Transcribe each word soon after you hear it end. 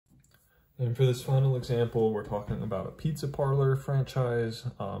And for this final example, we're talking about a pizza parlor franchise.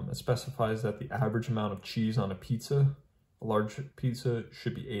 It specifies that the average amount of cheese on a pizza, a large pizza,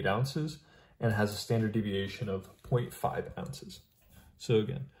 should be 8 ounces and has a standard deviation of 0.5 ounces. So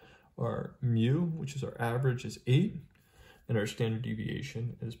again, our mu, which is our average, is 8, and our standard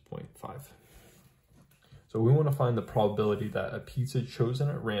deviation is 0.5. So we want to find the probability that a pizza chosen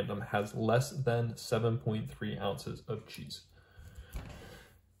at random has less than 7.3 ounces of cheese.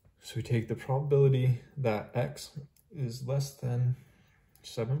 So we take the probability that x is less than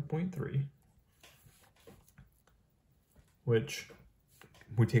 7.3, which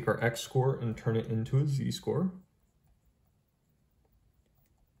we take our x score and turn it into a z-score.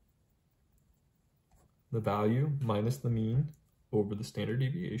 The value minus the mean over the standard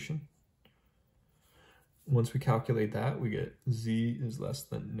deviation. Once we calculate that, we get z is less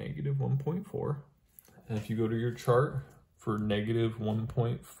than negative 1.4. And if you go to your chart for negative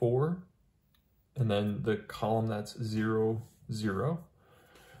 1.4, and then the column that's 0, 0,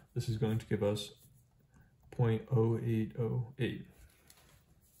 this is going to give us 0.0808.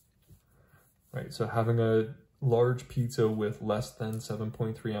 Right, so having a large pizza with less than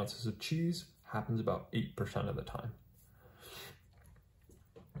 7.3 ounces of cheese happens about 8% of the time.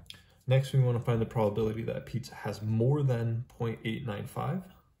 Next, we want to find the probability that a pizza has more than 0.895.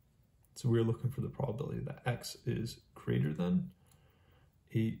 So we're looking for the probability that x is greater than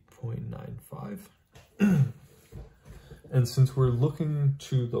 8.95. And since we're looking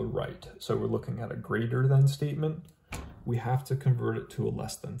to the right, so we're looking at a greater than statement, we have to convert it to a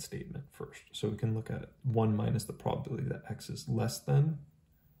less than statement first. So we can look at 1 minus the probability that x is less than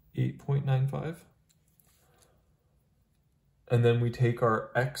 8.95. And then we take our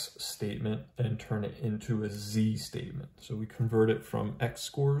x statement and turn it into a z statement. So we convert it from x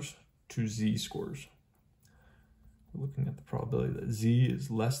scores to z scores. We're looking at the probability that z is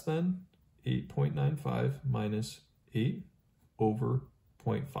less than 8.95 minus 8 over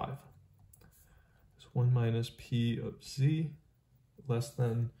 0.5. So 1 minus p of z less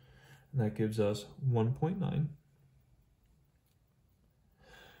than, and that gives us 1.9.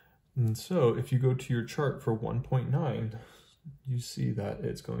 And so if you go to your chart for 1.9, you see that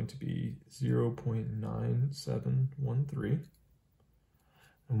it's going to be 0.9713.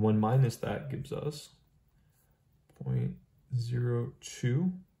 And 1 minus that gives us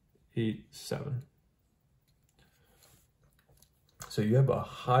 0.0287. So you have a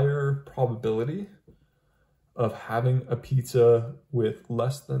higher probability of having a pizza with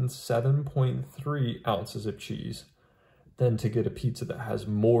less than 7.3 ounces of cheese than to get a pizza that has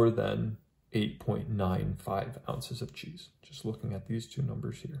more than 8.95 ounces of cheese. Just looking at these two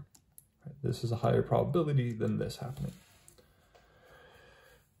numbers here. Right, this is a higher probability than this happening.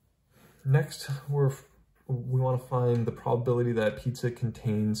 Next, we want to find the probability that a pizza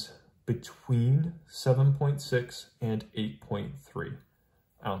contains between 7.6 and 8.3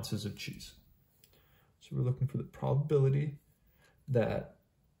 ounces of cheese. So we're looking for the probability that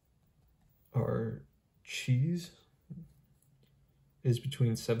our cheese is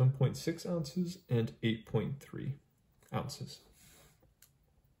between 7.6 ounces and 8.3 ounces.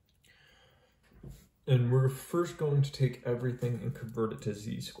 And we're first going to take everything and convert it to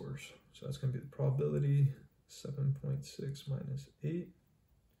z-scores. So that's going to be the probability 7.6 minus 8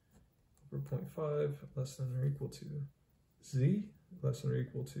 over 0.5 less than or equal to z less than or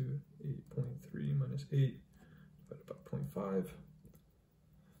equal to 8.3 minus 8 divided by 0.5,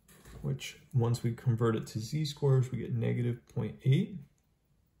 which once we convert it to z-scores, we get negative 0.8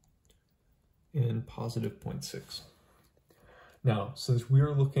 and positive 0.6. Now, since we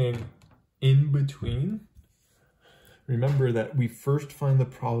are looking in between, remember that we first find the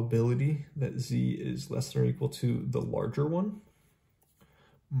probability that z is less than or equal to the larger one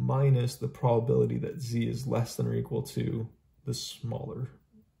minus the probability that z is less than or equal to the smaller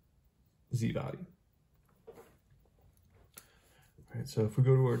z value. All right, so if we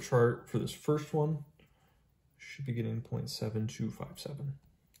go to our chart for this first one, should be getting 0.7257.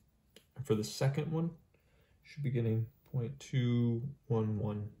 And for the second one, should be getting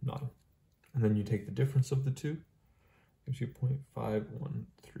 0.2119. And then you take the difference of the two, gives you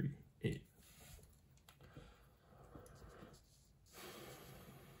 0.5138.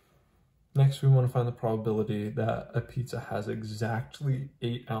 Next, we want to find the probability that a pizza has exactly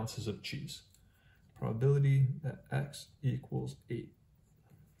 8 ounces of cheese. Probability that x equals 8.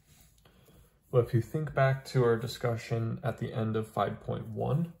 Well, if you think back to our discussion at the end of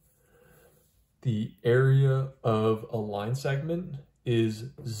 5.1, the area of a line segment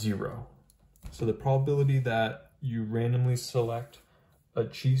is 0. So the probability that you randomly select a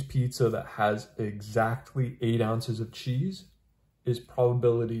cheese pizza that has exactly 8 ounces of cheese is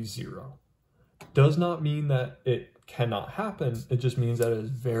probability 0. Does not mean that it cannot happen. It just means that it is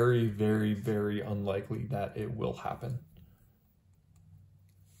very, very, very unlikely that it will happen.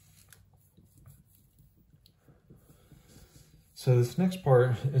 So this next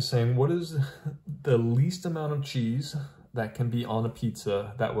part is saying, what is the least amount of cheese that can be on a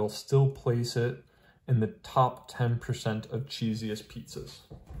pizza that will still place it in the top 10% of cheesiest pizzas?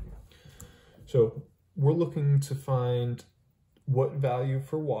 So we're looking to find what value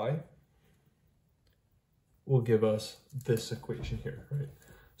for y will give us this equation here, right?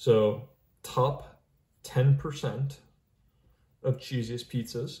 So top 10% of cheesiest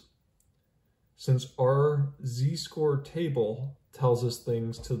pizzas. Since our z-score table tells us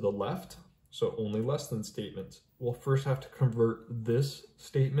things to the left, so only less than statements, we'll first have to convert this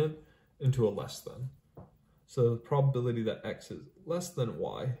statement into a less than. So the probability that x is less than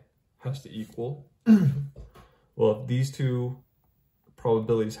y has to equal, well, if these two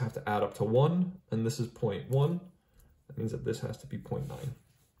probabilities have to add up to 1, and this is 0.1, that means that this has to be 0.9.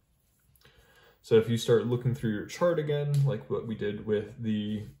 So if you start looking through your chart again, like what we did with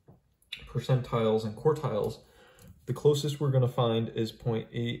the percentiles and quartiles, the closest we're going to find is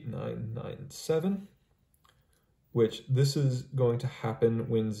 0.8997, which this is going to happen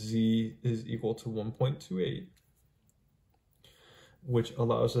when z is equal to 1.28, which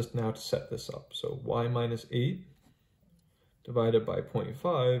allows us now to set this up. So y minus 8 divided by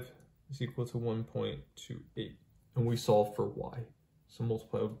 0.5 is equal to 1.28, and we solve for y. So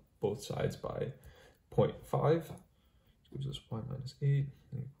multiply both sides by 0.5, which gives us y minus 8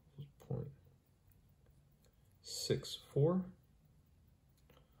 equals 0.64.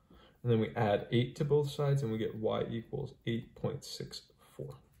 And then we add 8 to both sides and we get y equals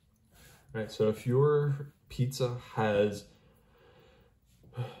 8.64. Right, so if your pizza has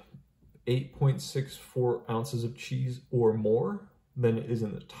 8.64 ounces of cheese or more, then it is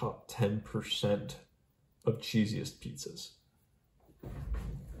in the top 10% of cheesiest pizzas.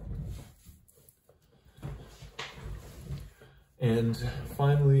 And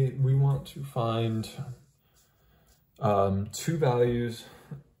finally, we want to find two values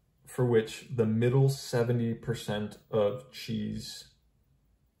for which the middle 70% of cheese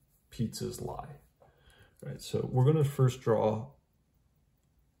pizzas lie. Right, so we're going to first draw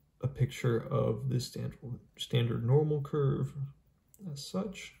a picture of this standard normal curve as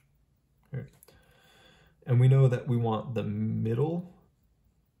such. Here. And we know that we want the middle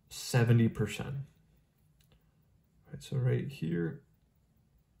 70%. Right, so right here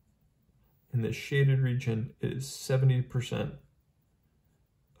in the shaded region is 70%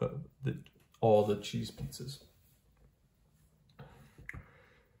 of all the cheese pizzas,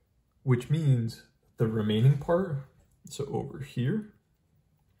 which means the remaining part, so over here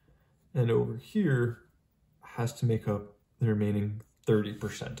and over here, has to make up the remaining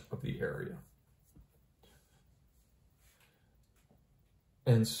 30% of the area.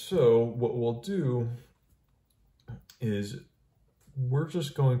 And so what we'll do is we're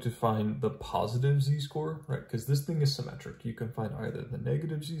just going to find the positive z-score, right? Because this thing is symmetric. You can find either the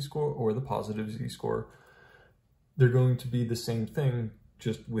negative z-score or the positive z-score. They're going to be the same thing,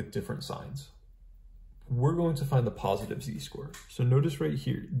 just with different signs. We're going to find the positive z-score. So notice right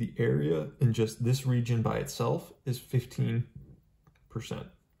here, the area in just this region by itself is 15%.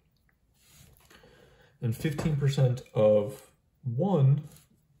 And 15% of 1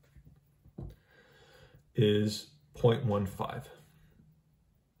 is 0.15.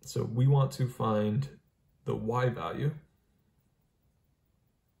 So we want to find the y value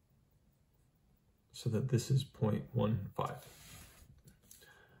so that this is 0.15.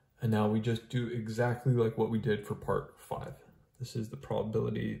 And now we just do exactly like what we did for part 5. This is the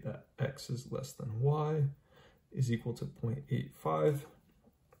probability that x is less than y is equal to 0.85.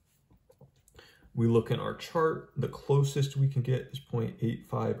 We look in our chart, the closest we can get is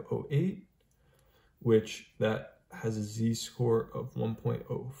 0.8508, which that has a z-score of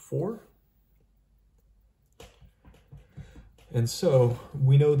 1.04. And so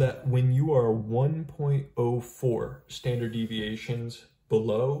we know that when you are 1.04 standard deviations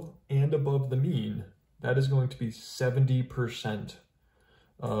below and above the mean, that is going to be 70%,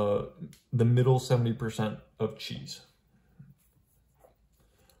 the middle 70% of cheese.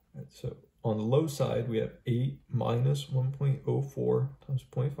 Right, so on the low side, we have 8 minus 1.04 times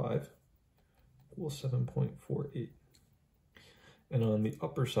 0.5 equals 7.48. And on the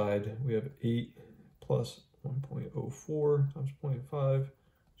upper side, we have 8 plus 1.04 times 0.5,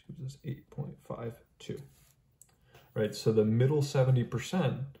 which gives us 8.52. Right, so the middle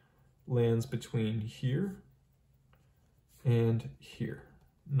 70% lands between here and here,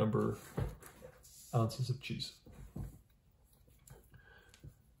 number ounces of cheese.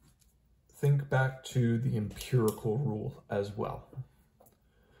 think back to the empirical rule as well.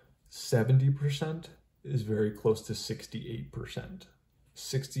 70% is very close to 68%.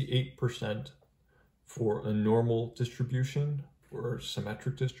 68% for a normal distribution or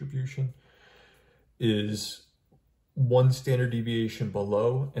symmetric distribution is 1 standard deviation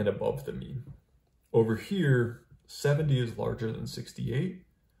below and above the mean. Over here, 70 is larger than 68,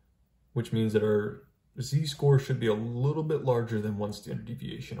 which means that our z-score should be a little bit larger than 1 standard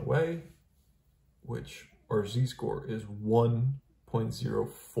deviation away, which our z-score is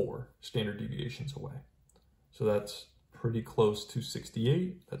 1.04 standard deviations away. So that's pretty close to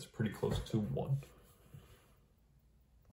 68. That's pretty close to 1.